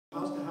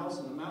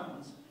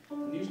mountains,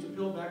 and they used to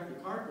peel back the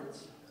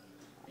carpets.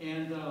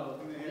 And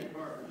When they had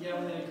carpets. yeah,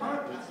 when they had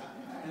carpets,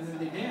 and then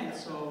they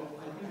danced. So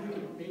I think we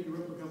could maybe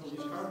rip a couple of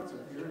these carpets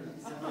up here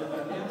and have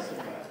them dancing.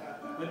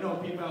 But no,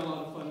 people had a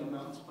lot of fun in the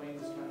mountains playing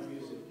this kind of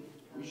music.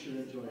 We sure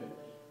enjoy it.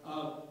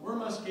 We're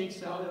Muskeg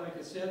Sally, like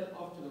I said.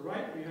 Off to the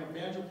right, we have a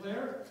banjo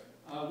player.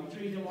 We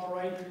treat him all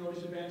right, even though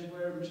he's a banjo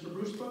player, Mr.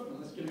 Bruce Bookman.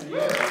 Let's give him a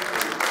hand.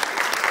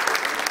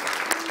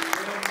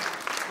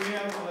 We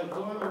have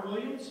Doyle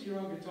Williams here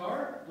on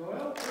guitar.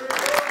 Doyle?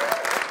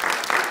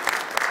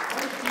 I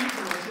was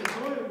teasing, I said,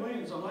 Doyle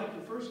Williams, I like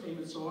your first name,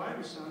 it's so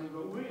Irish sounding,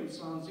 but Williams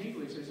sounds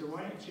English. I said,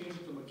 why don't you change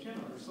it to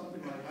McKenna or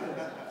something like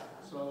that?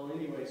 So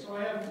anyway, so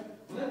I have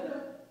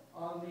Linda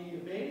on the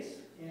bass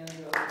and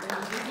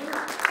Linda Ziegler.